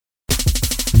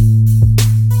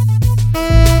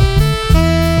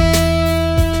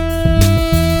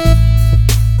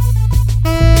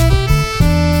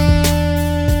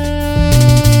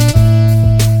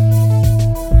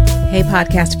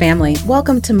podcast family.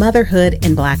 Welcome to Motherhood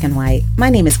in Black and White. My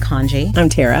name is Kanji. I'm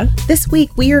Tara. This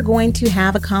week, we are going to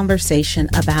have a conversation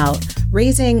about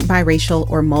raising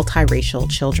biracial or multiracial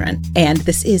children. And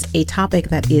this is a topic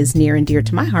that is near and dear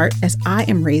to my heart as I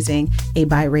am raising a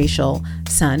biracial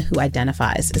son who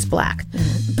identifies as Black.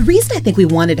 The reason I think we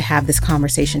wanted to have this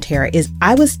conversation, Tara, is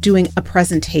I was doing a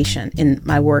presentation in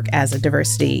my work as a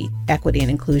diversity, equity,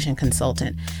 and inclusion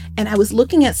consultant. And I was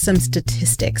looking at some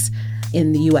statistics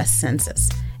in the U.S. Census.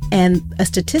 And a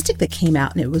statistic that came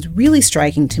out, and it was really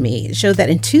striking to me, it showed that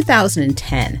in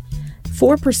 2010,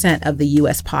 4% of the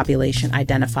U.S. population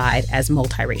identified as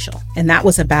multiracial. And that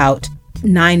was about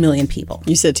 9 million people.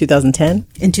 You said 2010?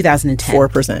 In 2010.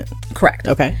 4%. Correct.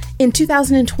 Okay. In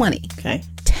 2020, Okay.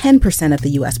 10% of the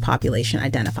U.S. population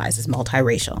identifies as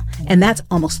multiracial, and that's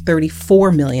almost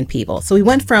 34 million people. So we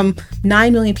went from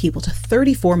 9 million people to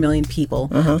 34 million people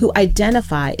who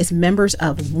identify as members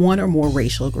of one or more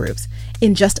racial groups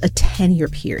in just a 10-year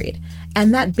period.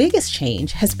 And that biggest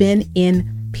change has been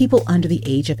in people under the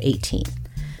age of 18.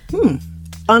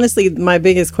 Honestly, my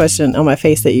biggest question on my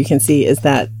face that you can see is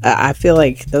that I feel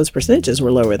like those percentages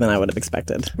were lower than I would have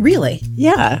expected. Really?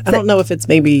 Yeah. I don't know if it's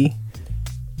maybe...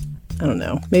 I don't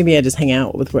know. Maybe I just hang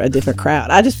out with a different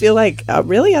crowd. I just feel like,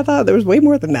 really? I thought there was way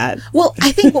more than that. Well,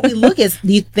 I think what we look is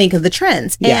you think of the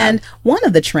trends. Yeah. And one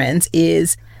of the trends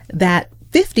is that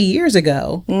 50 years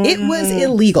ago, it was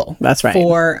illegal That's right.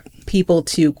 for people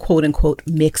to, quote unquote,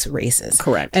 mix races.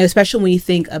 Correct. And especially when you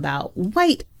think about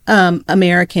white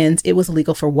Americans, it was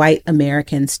illegal for white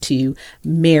Americans to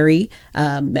marry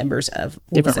members of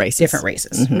Different races. Different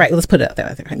races. Right. Let's put it out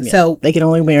there. Yeah. So They can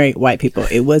only marry white people.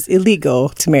 It was illegal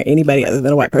to marry anybody other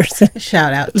than a white person.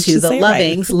 shout out Let's to just the say it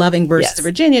right. Lovings. Loving versus Yes.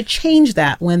 Virginia changed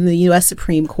that when the U.S.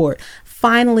 Supreme Court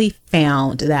finally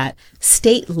found that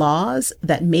state laws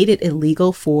that made it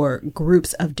illegal for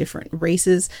groups of different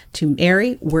races to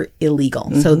marry were illegal.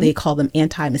 So they call them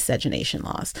anti-miscegenation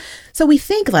laws. So we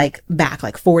think like back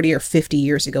like 40 or 50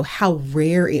 years ago, how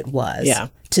rare it was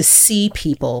to see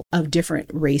people of different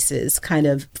races, kind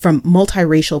of from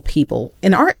multiracial people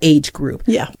in our age group.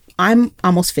 Yeah. I'm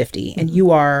almost 50 and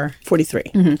you are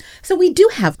 43. So we do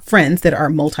have friends that are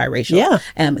multiracial,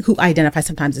 who identify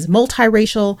sometimes as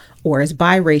multiracial or as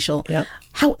biracial. Yep.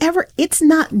 However, it's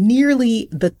not nearly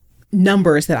the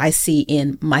numbers that I see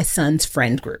in my son's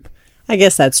friend group. I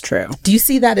guess that's true. Do you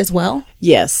see that as well?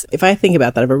 Yes. If I think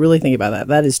about that, if I really think about that,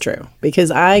 that is true. Because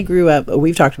I grew up,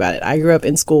 we've talked about it. I grew up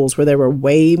in schools where there were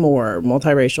way more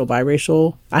multiracial,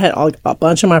 biracial. I had a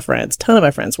bunch of my friends, ton of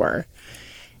my friends were.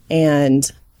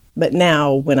 But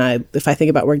now if I think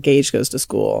about where Gage goes to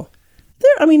school,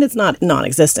 it's not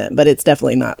non-existent, but it's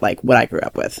definitely not like what I grew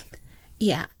up with.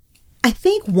 Yeah. I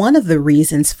think one of the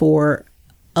reasons for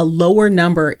a lower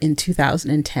number in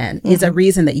 2010 is a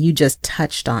reason that you just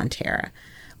touched on, Tara.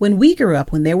 When we grew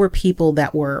up, when there were people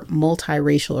that were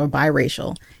multiracial or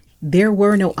biracial, there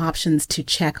were no options to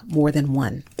check more than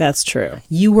one. That's true.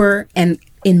 You were, and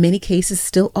in many cases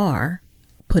still are,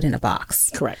 put in a box.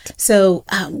 Correct. So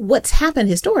what's happened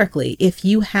historically, if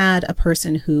you had a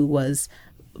person who was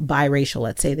biracial,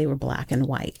 let's say they were Black and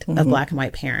white, of Black and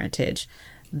white parentage,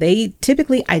 they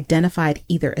typically identified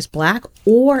either as Black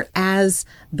or as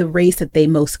the race that they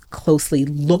most closely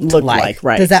looked like.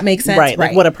 Right. Does that make sense? Right.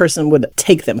 Like what a person would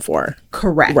take them for.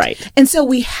 Correct. Right. And so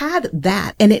we had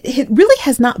that, and it really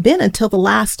has not been until the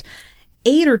last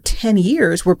 8 or 10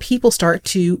 years where people start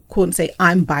to quote and say,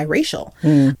 I'm biracial.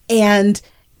 And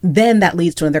then that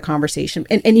leads to another conversation.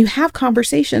 And you have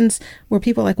conversations where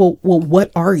people are like, well,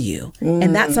 what are you?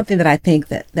 And that's something that I think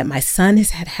that my son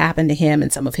has had happen to him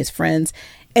and some of his friends.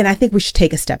 And I think we should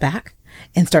take a step back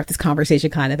and start this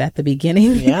conversation kind of at the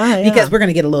beginning. Because we're going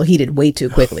to get a little heated way too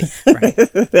quickly. Right.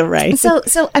 Right.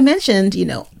 So I mentioned,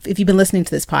 if you've been listening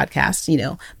to this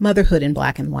podcast, Motherhood in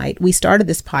Black and White, we started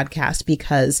this podcast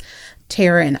because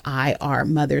Tara and I are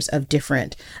mothers of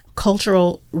different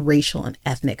cultural, racial, and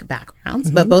ethnic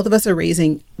backgrounds, but both of us are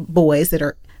raising boys that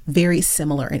are very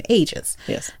similar in ages.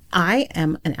 Yes. I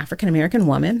am an African-American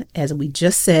woman. As we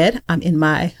just said, I'm in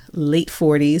my late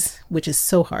 40s, which is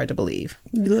so hard to believe.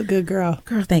 You look good, girl.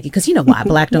 Girl, thank you. Because you know why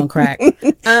Black don't crack.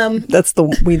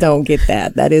 We don't get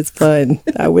that. That is fun.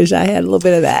 I wish I had a little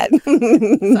bit of that.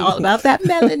 It's all about that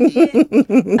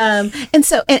melanin. And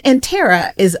so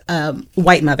Tara is a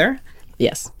white mother.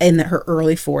 Yes. In her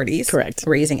early 40s. Correct.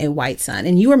 Raising a white son.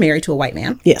 And you were married to a white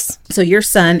man. Yes. So your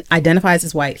son identifies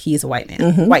as white. He's a white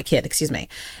man. White kid, excuse me.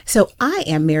 So I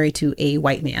am married to a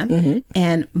white man.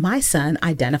 And my son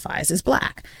identifies as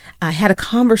Black. I had a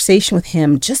conversation with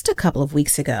him just a couple of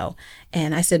weeks ago.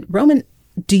 And I said, Roman,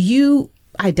 do you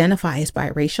identify as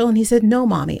biracial? And he said, no,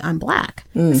 mommy, I'm black.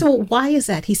 I said, well, why is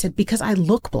that? He said, because I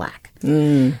look black.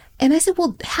 And I said,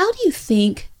 well, how do you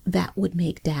think that would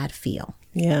make dad feel?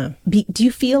 Yeah. Do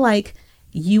you feel like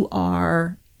you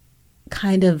are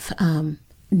kind of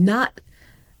not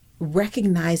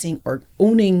recognizing or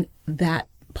owning that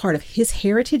part of his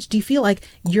heritage? Do you feel like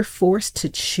you're forced to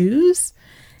choose?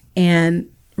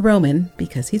 And Roman,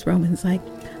 because he's Roman, is like,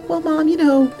 well, Mom, you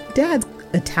know, Dad's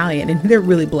Italian and they're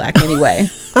really black anyway.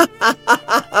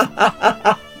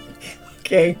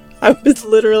 Okay. I was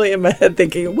literally in my head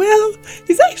thinking, well,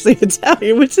 he's actually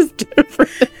Italian, which is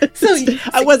different. So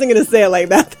I wasn't going to say it like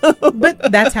that, though.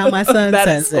 But that's how my son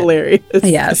says it. Hilarious.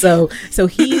 Yeah. So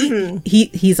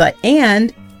he's like,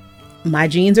 and my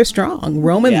genes are strong.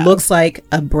 Roman looks like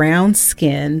a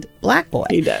brown-skinned black boy.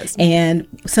 He does. And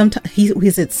sometimes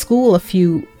he's at school at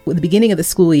the beginning of the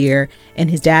school year, and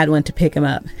his dad went to pick him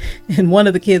up, and one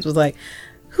of the kids was like,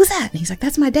 who's that? And he's like,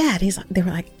 that's my dad. He's like, they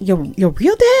were like, your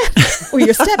real dad or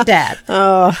your stepdad?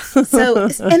 Oh. So,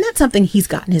 and that's something he's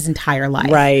gotten his entire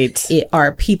life. Right.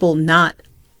 Are people not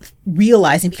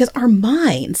realizing, because our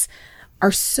minds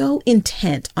are so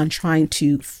intent on trying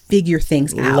to figure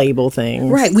things out. Label things.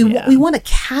 Right. We want to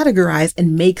categorize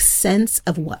and make sense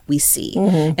of what we see.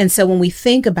 And so when we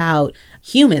think about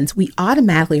humans, we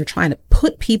automatically are trying to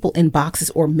put people in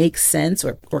boxes or make sense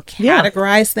or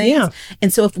categorize things. Yeah.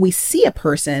 And so if we see a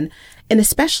person, and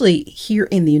especially here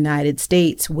in the United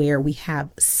States, where we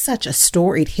have such a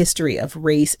storied history of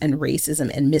race and racism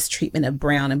and mistreatment of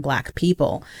brown and black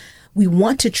people, we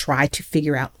want to try to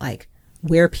figure out like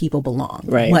where people belong,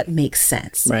 what makes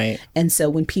sense. Right. And so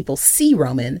when people see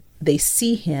Roman, they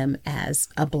see him as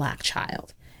a black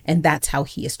child, and that's how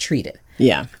he is treated.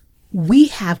 Yeah. We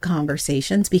have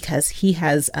conversations because he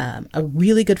has a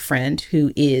really good friend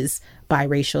who is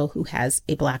biracial, who has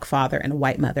a black father and a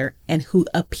white mother, and who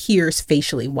appears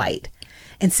facially white.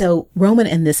 And so Roman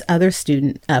and this other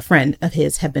student, friend of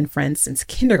his, have been friends since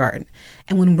kindergarten.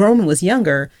 And when Roman was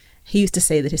younger, he used to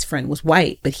say that his friend was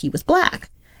white, but he was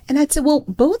black. And I'd say, well,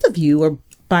 both of you are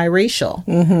biracial.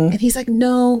 And he's like,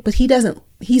 no, but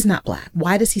he's not black.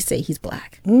 Why does he say he's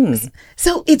black?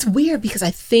 So it's weird because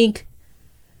I think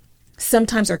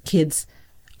sometimes our kids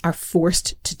are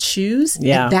forced to choose.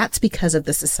 Yeah. And that's because of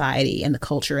the society and the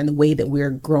culture and the way that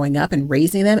we're growing up and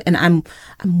raising them. And I'm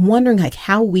wondering like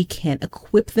how we can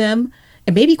equip them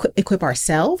and maybe equip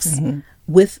ourselves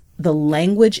with the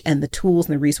language and the tools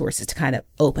and the resources to kind of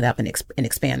open up and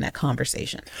expand that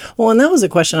conversation. Well, and that was a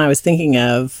question I was thinking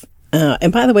of.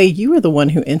 And by the way, you were the one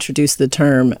who introduced the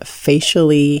term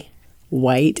facially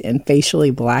white and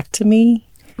facially black to me.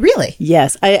 Really?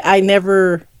 Yes.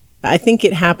 I think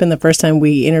it happened the first time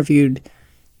we interviewed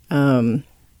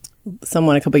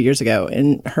someone a couple of years ago,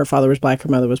 and her father was black, her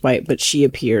mother was white, but she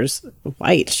appears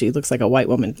white. She looks like a white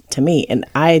woman to me. And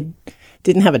I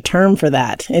didn't have a term for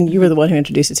that. And you were the one who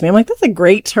introduced it to me. I'm like, that's a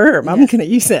great term. I'm going to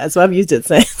use it. So I've used it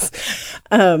since.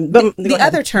 But the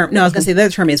other term, I was going to say the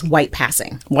other term is white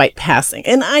passing. White passing.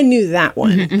 And I knew that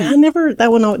one. That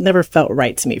one never felt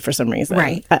right to me for some reason.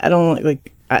 Right. I don't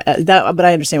like that, but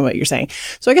I understand what you're saying.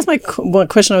 So I guess one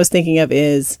question I was thinking of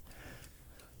is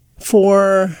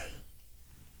for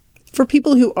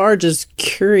people who are just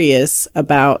curious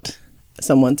about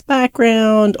someone's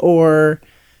background, or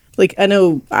like, I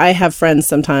know I have friends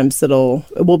sometimes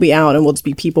we'll be out and we'll just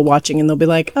be people watching, and they'll be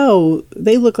like, oh,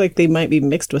 they look like they might be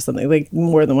mixed with something, like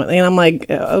more than one. And I'm like,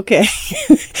 okay,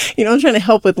 I'm trying to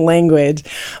help with language,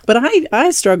 but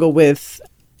I struggle with,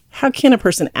 how can a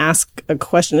person ask a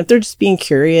question if they're just being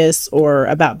curious or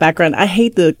about background? I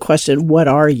hate the question, what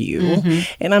are you?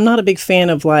 And I'm not a big fan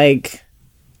of like,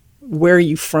 where are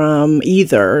you from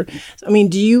either. I mean,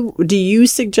 do you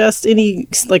suggest any,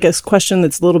 like, a question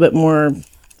that's a little bit more,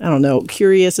 I don't know,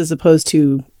 curious as opposed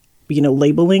to,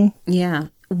 labeling? Yeah.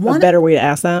 A better way to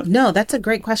ask that? No, that's a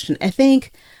great question. I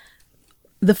think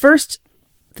the first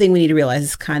thing we need to realize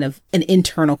is kind of an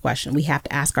internal question we have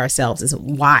to ask ourselves is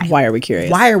why? Why are we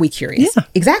curious? Why are we curious? Yeah.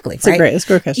 Exactly. It's a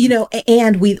great question.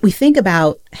 And we think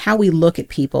about how we look at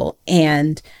people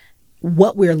and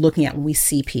what we're looking at when we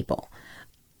see people,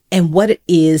 and what it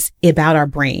is about our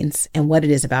brains and what it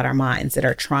is about our minds that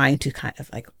are trying to kind of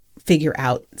like figure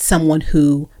out someone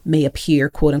who may appear,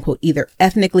 quote unquote, either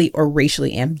ethnically or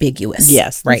racially ambiguous.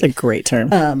 Yes, right. That's a great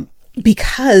term.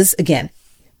 Because again,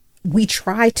 we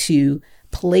try to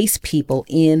place people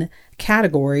in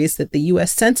categories that the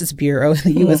U.S. Census Bureau and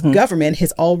the U.S. government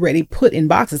has already put in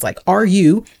boxes. Like, are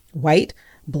you white,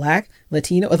 black,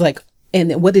 Latino? It's like,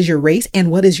 And what is your race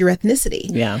and what is your ethnicity?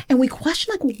 Yeah. And we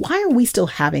question, like, why are we still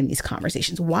having these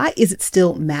conversations? Why is it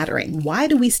still mattering? Why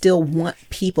do we still want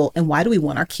people, and why do we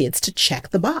want our kids to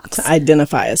check the box? To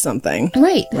identify as something.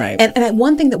 Right. Right. And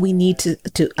one thing that we need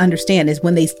to understand is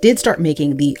when they did start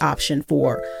making the option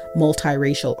for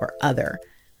multiracial or other,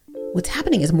 what's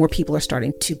happening is more people are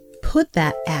starting to put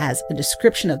that as a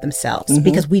description of themselves,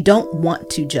 because we don't want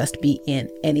to just be in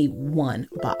any one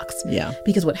box. Yeah.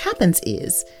 Because what happens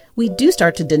is we do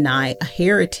start to deny a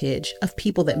heritage of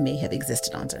people that may have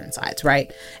existed on certain sides,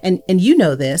 right? And you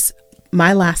know this,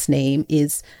 my last name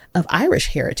is of Irish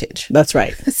heritage. That's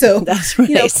right. So that's right.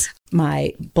 You know,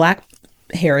 my Black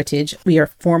heritage, we are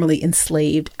formerly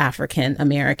enslaved African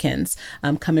Americans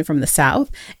coming from the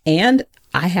South, and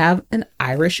I have an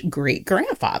Irish great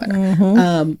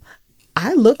grandfather.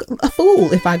 I look a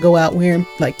fool if I go out wearing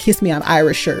like Kiss Me I'm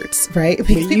Irish shirts, right?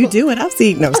 Well, you do it. I've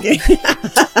seen. No, I'm just kidding.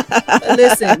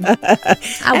 Listen,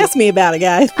 ask me about it,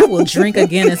 guys. I will drink a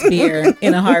Guinness beer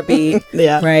in a heartbeat.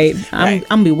 Yeah, right. I'm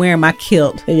gonna be wearing my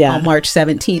kilt on March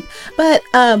 17th.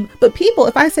 But people,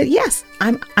 if I said yes,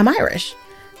 I'm Irish,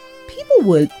 people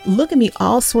would look at me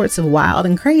all sorts of wild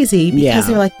and crazy because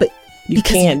they're like, but you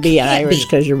can't be Irish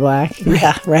because you're Black. Right.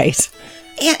 Yeah, right.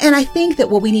 And I think that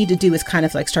what we need to do is kind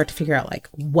of like start to figure out, like,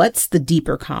 what's the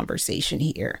deeper conversation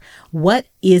here? What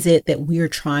is it that we're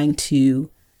trying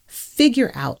to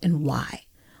figure out, and why?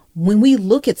 When we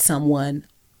look at someone,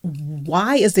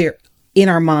 why is there in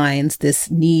our minds this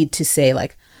need to say,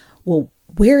 like, well,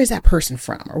 where is that person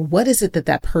from? Or what is it that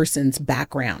that person's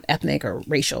background, ethnic or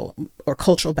racial or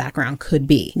cultural background could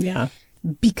be? Yeah.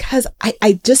 Because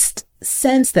I just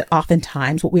sense that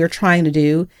oftentimes what we are trying to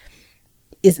do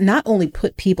is not only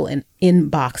put people in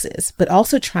boxes, but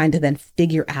also trying to then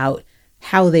figure out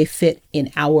how they fit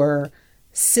in our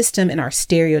system and our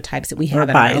stereotypes that we have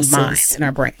in our own minds, in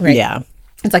our brain. Right? Yeah.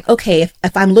 It's like, okay,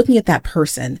 if I'm looking at that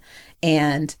person,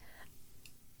 and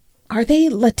are they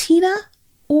Latina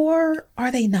or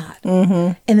are they not?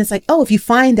 And it's like, oh, if you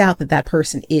find out that that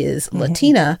person is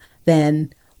Latina,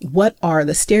 then what are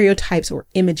the stereotypes or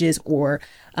images or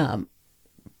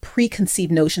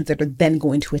preconceived notions that are then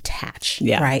going to attach,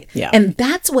 right? Yeah. And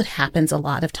that's what happens a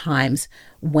lot of times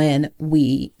when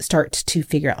we start to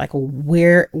figure out, like,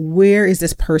 where is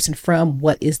this person from?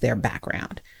 What is their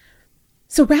background?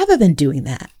 So rather than doing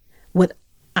that, what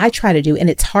I try to do, and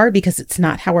it's hard because it's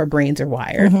not how our brains are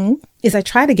wired, is I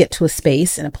try to get to a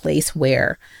space and a place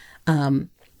where I'm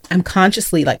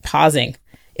consciously, like, pausing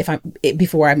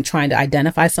before I'm trying to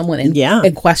identify someone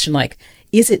and question, like,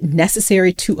 is it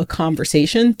necessary to a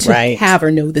conversation to have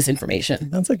or know this information?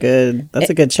 That's a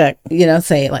good check. You know,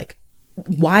 say, like,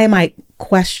 why am I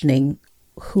questioning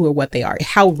who or what they are?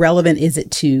 How relevant is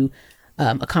it to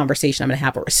a conversation I'm going to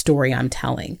have or a story I'm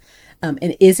telling?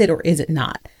 And is it or is it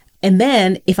not? And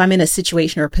then if I'm in a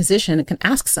situation or a position, I can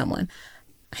ask someone,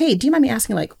 hey, do you mind me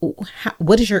asking, like,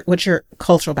 what's your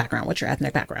cultural background? What's your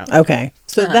ethnic background? Okay.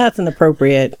 So that's an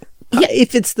appropriate,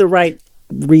 if it's the right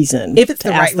reason. If it's the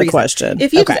right reason. Question.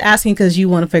 If you're just asking because you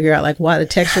want to figure out, like, why the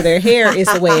texture of their hair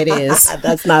is the way it is.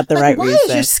 That's not the right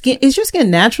reason. Is your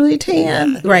skin naturally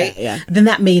tan? Right. Yeah. Then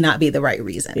that may not be the right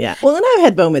reason. Yeah. Well, and I've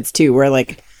had moments too where,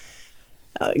 like,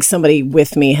 somebody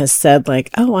with me has said,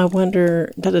 like, oh, I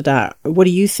wonder, what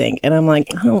do you think? And I'm like,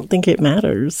 I don't think it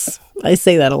matters. I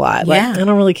say that a lot. Like, I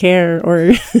don't really care,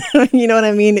 or, you know what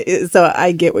I mean? So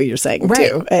I get what you're saying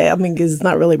too. I mean, because it's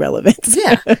not really relevant.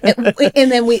 Yeah.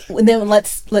 And then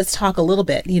let's talk a little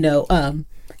bit, you know,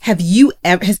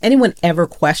 has anyone ever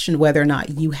questioned whether or not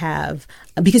you have,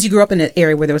 because you grew up in an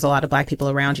area where there was a lot of Black people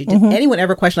around you, did anyone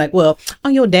ever question, like, well,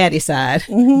 on your daddy's side,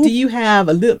 do you have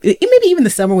a little, maybe even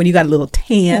the summer when you got a little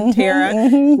tan, Tara?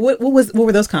 What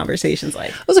were those conversations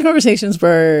like? Those conversations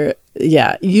were,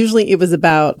 usually it was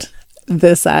about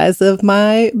the size of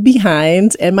my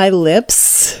behind and my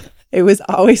lips. It was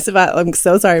always about, I'm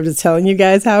so sorry, I'm just telling you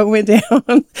guys how it went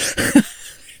down.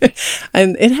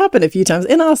 And it happened a few times.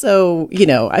 And also, you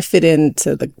know, I fit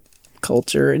into the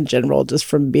culture in general just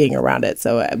from being around it.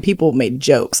 So people made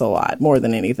jokes a lot more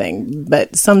than anything.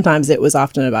 But sometimes it was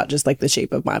often about just, like, the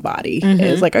shape of my body.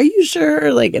 It was like, are you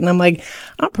sure? Like, and I'm like,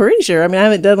 I'm pretty sure. I mean, I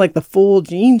haven't done, like, the full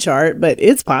gene chart, but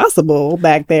it's possible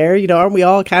back there. You know, aren't we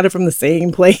all kind of from the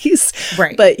same place?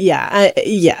 Right. But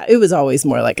it was always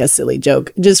more like a silly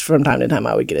joke. Just from time to time,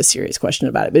 I would get a serious question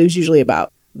about it. But it was usually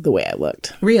about the way I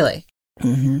looked. Really?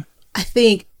 I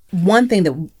think one thing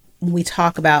that when we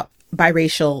talk about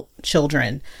biracial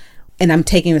children, and I'm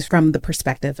taking this from the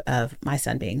perspective of my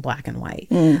son being Black and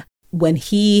white, when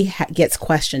he gets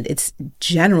questioned, it's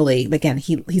generally, again,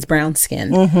 he's brown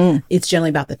skinned. It's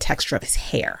generally about the texture of his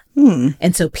hair.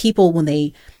 And so people, when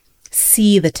they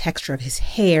see the texture of his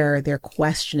hair, they're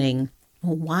questioning,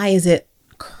 well, why is it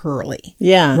curly?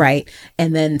 Yeah. Right.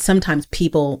 And then sometimes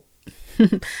people,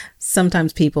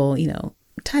 you know,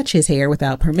 touch his hair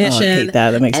without permission. Oh, I hate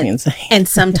that. That makes me insane. And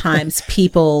sometimes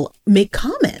people make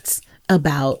comments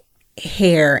about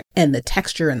hair and the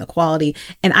texture and the quality.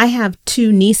 And I have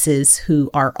two nieces who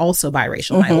are also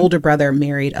biracial. My older brother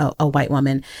married a white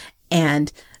woman,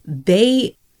 and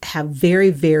they have very,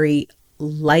 very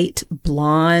light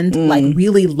blonde, like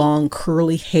really long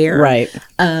curly hair. Right.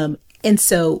 And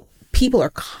so people are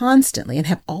constantly, and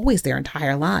have always their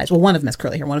entire lives, well, one of them has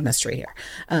curly hair, one of them has straight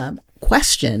hair,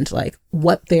 questioned like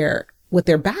what their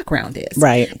background is.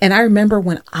 Right. And I remember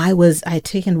when I had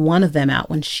taken one of them out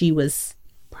when she was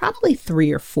probably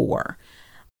 3 or 4.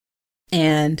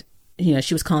 And, you know,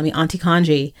 she was calling me Auntie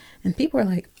Kanji, and people were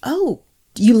like, oh,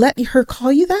 you let her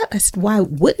call you that? I said, why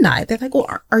wouldn't I? They're like,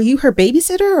 well, are you her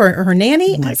babysitter or her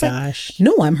nanny? Oh my I was like, gosh.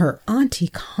 no, I'm her Auntie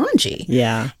Kanji.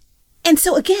 Yeah. And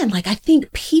so again, like, I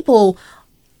think people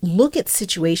look at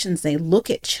situations, they look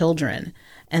at children,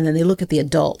 and then they look at the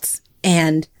adults,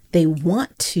 and they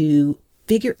want to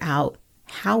figure out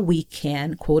how we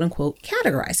can, quote unquote,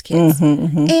 categorize kids.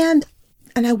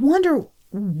 And I wonder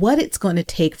what it's going to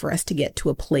take for us to get to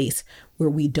a place where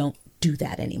we don't do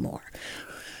that anymore.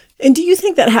 And do you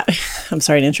think that, I'm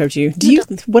sorry to interrupt you.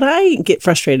 What I get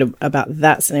frustrated about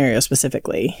that scenario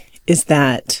specifically is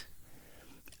that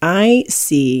I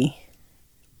see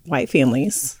white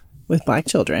families with Black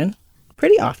children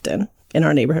pretty often in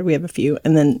our neighborhood. We have a few,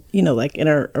 and then, you know, like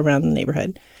around the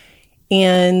neighborhood,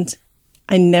 and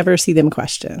I never see them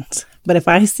questioned. But if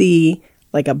I see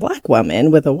like a Black woman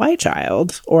with a white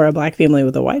child or a Black family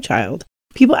with a white child,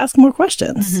 people ask more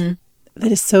questions.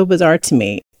 That is so bizarre to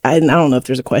me. I don't know if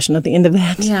there's a question at the end of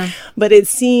that. Yeah. But it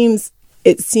seems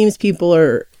people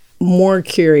are more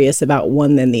curious about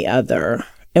one than the other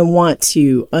and want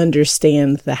to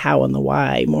understand the how and the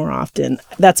why more often.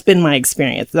 That's been my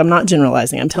experience. I'm not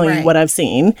generalizing. I'm telling you what I've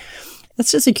seen.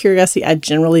 That's just a curiosity I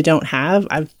generally don't have.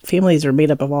 Families are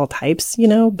made up of all types, you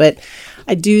know, but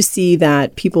I do see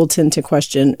that people tend to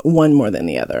question one more than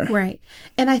the other. Right.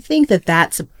 And I think that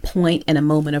that's a point and a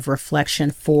moment of reflection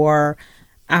for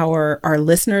our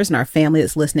listeners and our family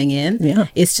that's listening in,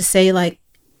 is to say, like,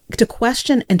 to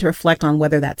question and to reflect on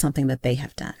whether that's something that they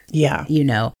have done. Yeah. You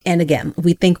know, and again,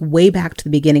 we think way back to the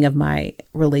beginning of my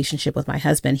relationship with my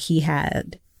husband. He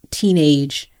had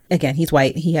again, he's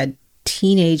white. He had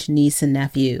teenage niece and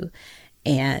nephew,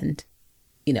 and,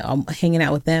 you know, I'm hanging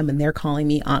out with them and they're calling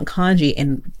me Aunt Kanji,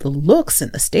 and the looks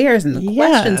and the stares and the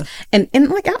questions, and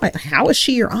like, I'm like, how is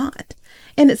she your aunt?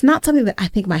 And it's not something that I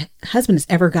think my husband has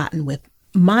ever gotten with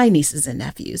my nieces and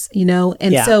nephews, you know?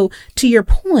 And so to your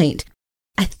point,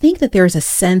 I think that there's a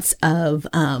sense of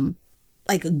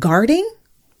like guarding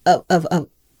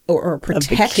or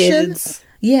protection.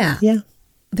 Yeah.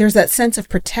 There's that sense of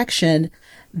protection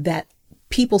that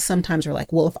people sometimes are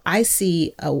like, well, if I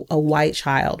see a white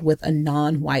child with a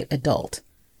non-white adult,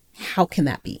 how can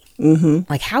that be?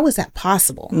 Like, how is that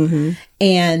possible?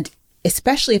 And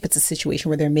especially if it's a situation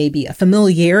where there may be a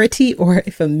familiarity or a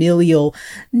familial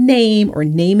name or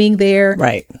naming there.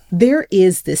 Right. There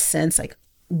is this sense like,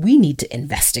 we need to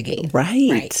investigate.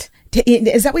 Right.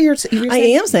 Is that what you're saying? I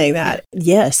am saying that.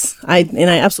 Yes. I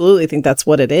absolutely think that's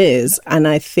what it is. And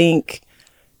I think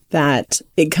that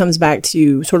it comes back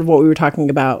to sort of what we were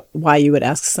talking about, why you would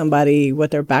ask somebody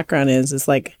what their background is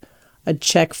like a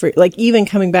check for, like, even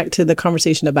coming back to the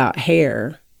conversation about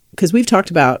hair, because we've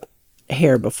talked about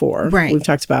hair before. Right. We've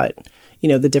talked about, you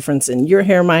know, the difference in your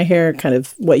hair, my hair, kind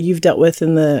of what you've dealt with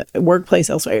in the workplace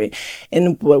elsewhere.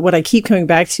 And what I keep coming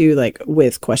back to, like,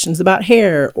 with questions about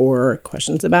hair or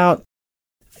questions about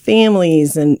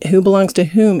families and who belongs to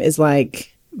whom, is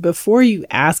like, before you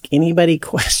ask anybody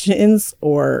questions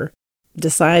or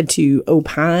decide to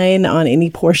opine on any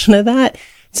portion of that,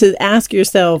 to ask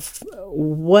yourself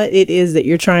what it is that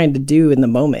you're trying to do in the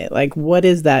moment. Like, what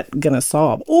is that going to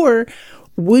solve? Or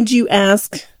would you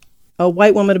ask a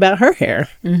white woman about her hair?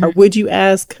 Or would you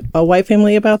ask a white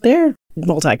family about their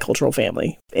multicultural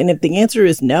family? And if the answer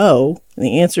is no, and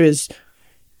the answer is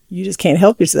you just can't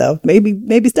help yourself,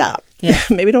 maybe stop. Yeah.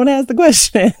 Maybe don't ask the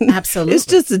question. Absolutely. It's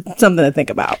just something to think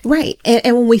about. Right.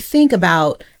 And when we think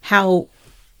about how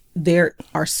there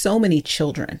are so many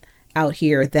children out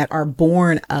here that are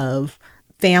born of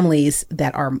families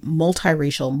that are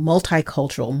multiracial,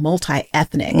 multicultural,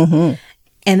 multi-ethnic.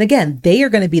 And again, they are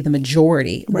going to be the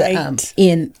majority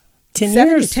in 10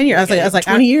 years. 10 years. I was like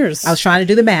 20 years. I was trying to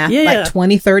do the math. Like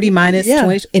 20, 30 minus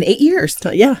 20 in 8 years.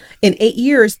 In 8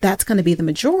 years, that's going to be the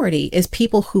majority, is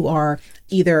people who are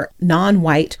either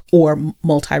non-white or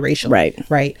multiracial. Right.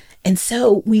 Right. And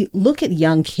so we look at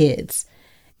young kids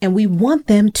and we want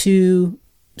them to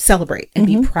celebrate and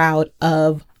be proud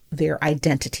of their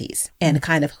identities and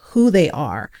kind of who they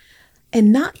are,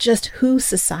 and not just who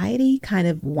society kind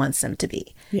of wants them to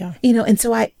be. Yeah. And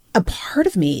so a part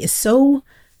of me is so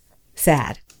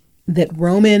sad that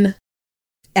Roman,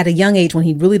 at a young age when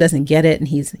he really doesn't get it, and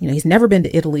he's never been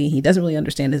to Italy, he doesn't really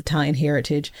understand his Italian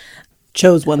heritage,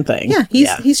 chose one thing. Yeah,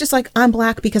 he's just like, I'm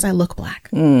Black because I look Black.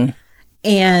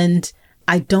 And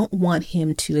I don't want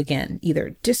him to, again,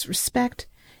 either disrespect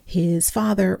his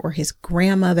father or his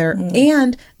grandmother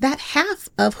and that half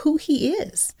of who he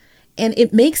is. And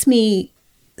it makes me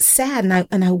sad.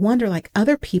 And I wonder, like,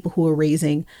 other people who are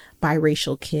raising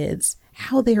biracial kids,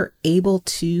 how they're able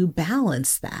to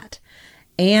balance that.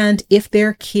 And if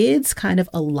their kids kind of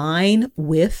align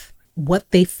with what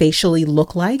they facially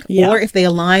look like, or if they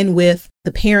align with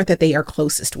the parent that they are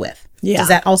closest with. Yeah. Does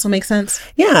that also make sense?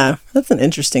 Yeah, that's an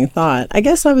interesting thought. I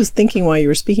guess I was thinking while you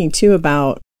were speaking too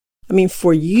about, I mean,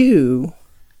 for you,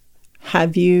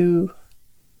 have you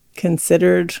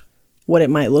considered what it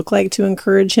might look like to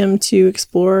encourage him to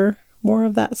explore more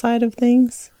of that side of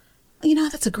things?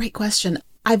 That's a great question.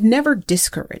 I've never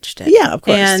discouraged it. Yeah, of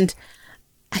course. And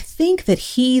I think that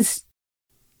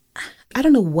I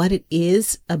don't know what it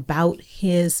is about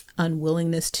his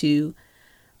unwillingness to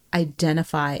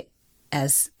identify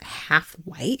as half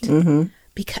white. And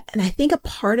I think a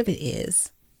part of it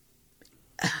is,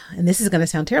 and this is going to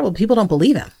sound terrible, people don't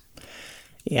believe him.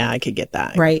 Yeah, I could get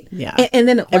that. Right. Yeah. And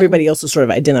then everybody else was sort of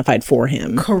identified for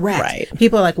him. Correct. Right.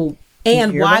 People are like, well,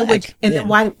 and You're why Black. then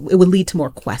why it would lead to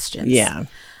more questions. Yeah.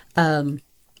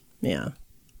 Yeah.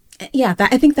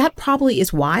 I think that probably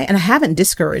is why. And I haven't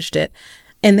discouraged it.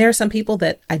 And there are some people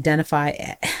that identify.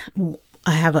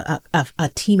 I have a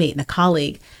teammate and a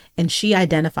colleague, and she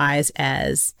identifies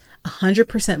as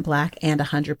 100% Black and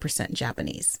 100%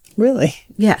 Japanese. Really?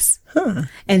 Yes. Huh.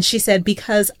 And she said,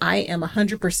 because I am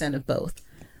 100% of both.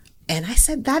 And I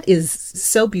said, that is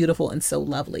so beautiful and so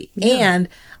lovely. Yeah. And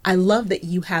I love that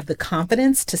you have the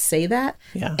confidence to say that.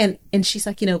 Yeah. And she's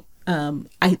like,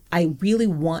 I really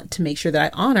want to make sure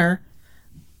that I honor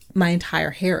my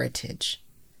entire heritage.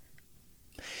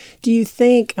 Do you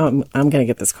think, I'm going to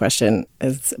get this question,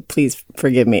 please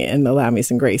forgive me and allow me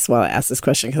some grace while I ask this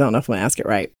question, because I don't know if I'm going to ask it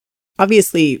right.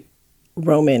 Obviously,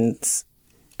 Roman's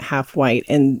half white,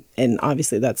 and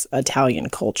obviously that's Italian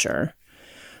culture.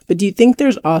 But do you think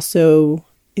there's also,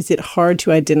 is it hard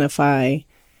to identify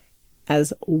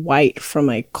as white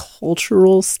from a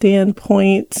cultural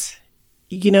standpoint?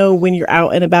 When you're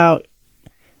out and about,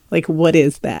 like, what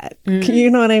is that? You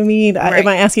know what I mean? Right. Am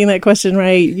I asking that question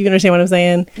right? You understand what I'm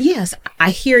saying? Yes, I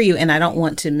hear you, and I don't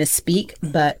want to misspeak,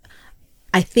 but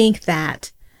I think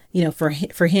that, for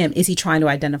him, is he trying to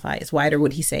identify as white, or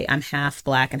would he say, I'm half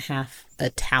Black and half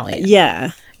Italian?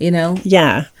 Yeah.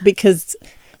 Yeah, because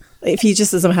if he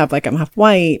just says, I'm half Black, I'm half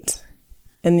white,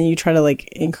 and then you try to, like,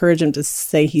 encourage him to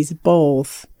say he's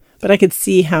both, but I could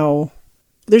see how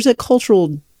there's a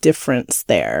cultural difference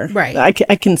there. Right.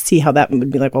 I can see how that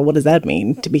would be like, well, what does that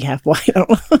mean to be half white? I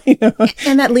don't know.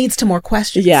 And that leads to more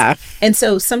questions. Yeah. And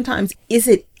so sometimes, is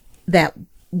it that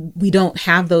we don't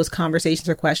have those conversations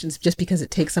or questions just because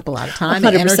it takes up a lot of time 100%,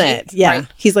 and energy? Yeah. Right?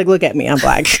 He's like, look at me, I'm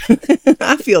Black.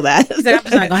 I feel that. He's like, I'm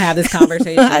just not going to have this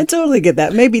conversation. I totally get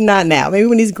that. Maybe not now. Maybe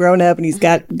when he's grown up and he's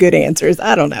got good answers.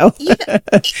 I don't know. Yeah.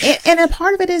 And a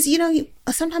part of it is,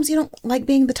 sometimes you don't like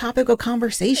being the topic of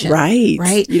conversation.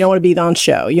 Right. You don't want to be on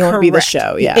show. You don't want to be the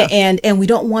show. Yeah. And we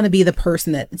don't want to be the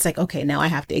person that it's like, okay, now I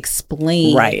have to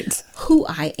explain who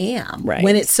I am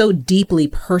when it's so deeply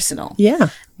personal. Yeah.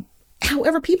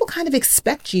 However, people kind of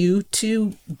expect you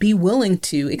to be willing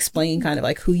to explain kind of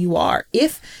like who you are.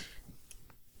 If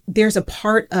there's a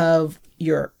part of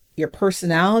your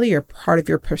personality or part of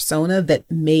your persona that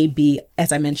may be,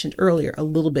 as I mentioned earlier, a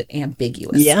little bit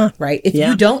ambiguous. Yeah. Right. If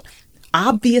you don't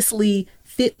obviously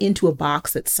fit into a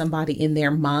box that somebody in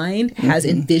their mind has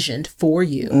envisioned for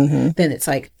you, then it's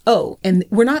like, oh, and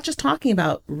we're not just talking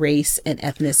about race and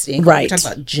ethnicity. Right. We're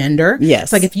talking about gender. Yes.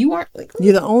 It's like, if you aren't, like,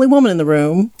 you're the only woman in the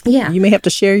room. Yeah. You may have to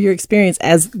share your experience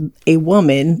as a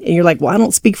woman, and you're like, well, I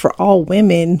don't speak for all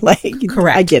women. Like,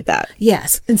 correct. I get that.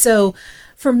 Yes. And so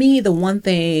for me, the one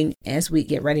thing, as we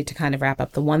get ready to kind of wrap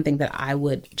up, the one thing that I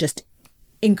would just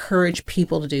encourage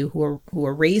people to do who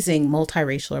are raising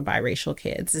multiracial or biracial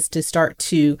kids is to start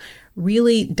to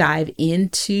really dive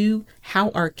into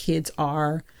how our kids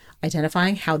are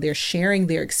identifying, how they're sharing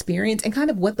their experience, and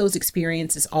kind of what those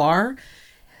experiences are.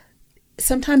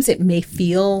 Sometimes they may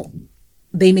feel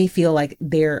like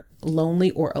they're lonely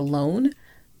or alone,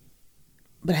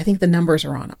 But I think the numbers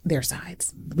are on their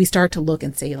sides. We start to look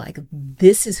and say, like,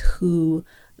 this is who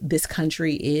this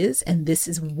country is, and this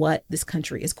is what this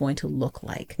country is going to look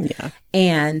like. Yeah.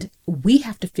 And we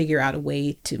have to figure out a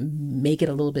way to make it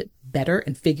a little bit better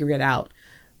and figure it out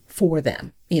for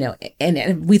them,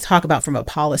 and we talk about from a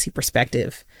policy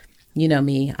perspective. You know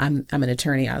me, I'm an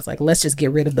attorney. I was like, let's just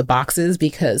get rid of the boxes,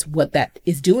 because what that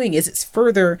is doing is it's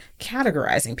further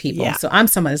categorizing people. Yeah. So I'm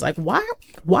someone who's like, why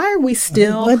are we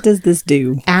still What does this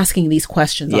do? asking these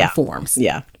questions Yeah. on forms?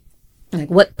 Yeah. Like,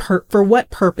 for what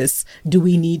purpose do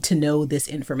we need to know this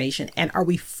information? And are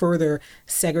we further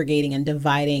segregating and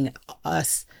dividing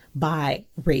us by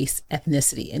race,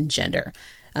 ethnicity, and gender?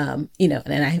 And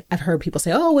I've heard people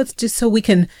say, oh, it's just so we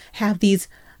can have these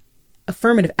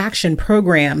affirmative action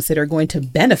programs that are going to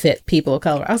benefit people of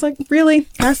color. I was like, really?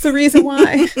 That's the reason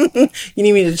why? You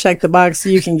need me to check the box so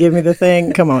you can give me the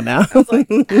thing? Come on now.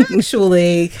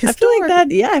 Actually, I feel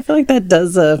like that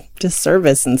does a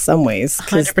disservice in some ways.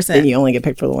 100%. Then you only get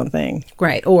picked for the one thing.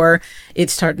 Right. Or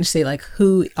it's starting to say, like,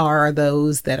 who are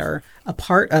those that are a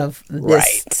part of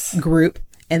this group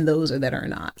and those that are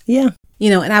not? Yeah.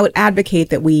 And I would advocate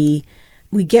that we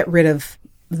get rid of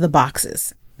the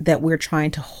boxes that we're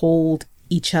trying to hold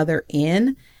each other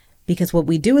in, because what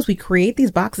we do is we create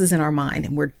these boxes in our mind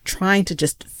and we're trying to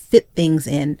just fit things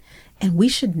in. And we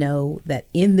should know that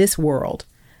in this world,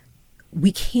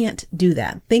 we can't do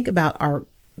that. Think about our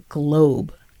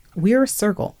globe. We're a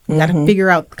circle. We got to figure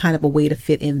out kind of a way to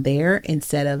fit in there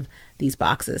instead of these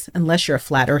boxes, unless you're a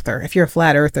flat earther. If you're a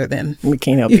flat earther, then we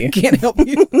can't help you. Can't help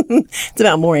you. It's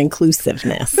about more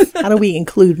inclusiveness. How do we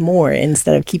include more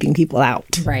instead of keeping people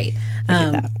out? Right.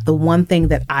 The one thing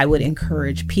that I would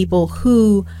encourage people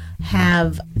who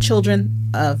have children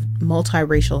of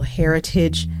multiracial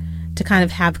heritage to kind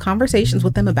of have conversations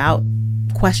with them about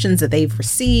questions that they've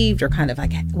received or kind of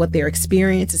like what their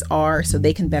experiences are, so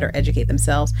they can better educate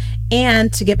themselves,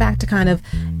 and to get back to kind of,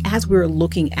 as we're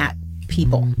looking at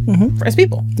people, as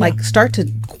people, like, start to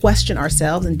question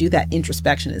ourselves and do that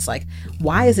introspection. It's like,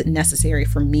 why is it necessary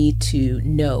for me to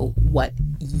know what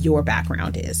your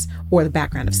background is or the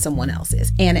background of someone else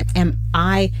is? And am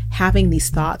I having these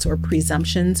thoughts or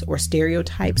presumptions or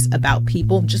stereotypes about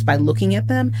people just by looking at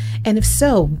them? And if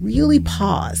so, really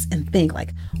pause and think,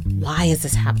 like, why is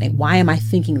this happening? Why am I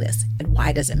thinking this? And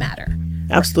why does it matter?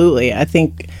 Absolutely. I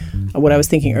think what I was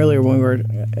thinking earlier when we were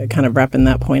kind of wrapping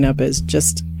that point up is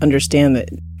just understand that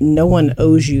no one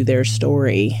owes you their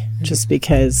story just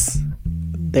because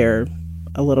they're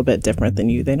a little bit different than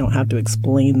you. They don't have to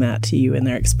explain that to you in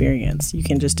their experience. You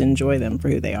can just enjoy them for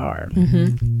who they are.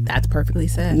 That's perfectly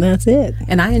said. And that's it.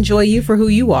 And I enjoy you for who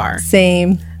you are.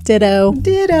 Same. Ditto.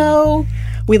 Ditto.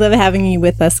 We love having you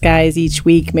with us, guys, each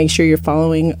week. Make sure you're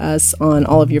following us on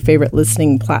all of your favorite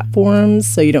listening platforms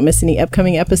so you don't miss any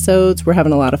upcoming episodes. We're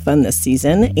having a lot of fun this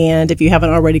season. And if you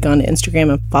haven't already gone to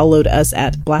Instagram and followed us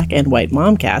at Black and White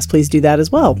Momcast, please do that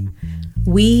as well.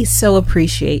 We so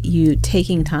appreciate you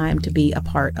taking time to be a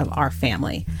part of our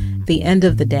family. At the end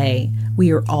of the day,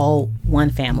 we are all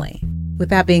one family. With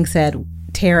that being said,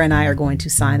 Tara and I are going to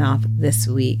sign off this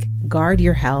week. Guard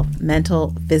your health,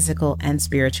 mental, physical, and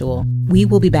spiritual. We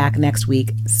will be back next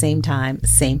week, same time,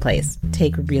 same place.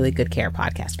 Take really good care,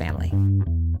 podcast family.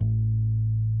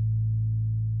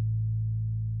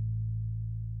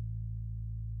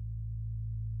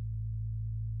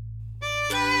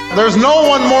 There's no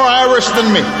one more Irish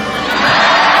than me.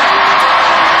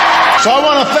 So I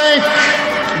want to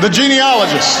thank the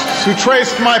genealogists who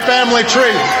traced my family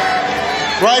tree.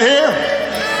 Right here.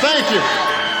 Thank you.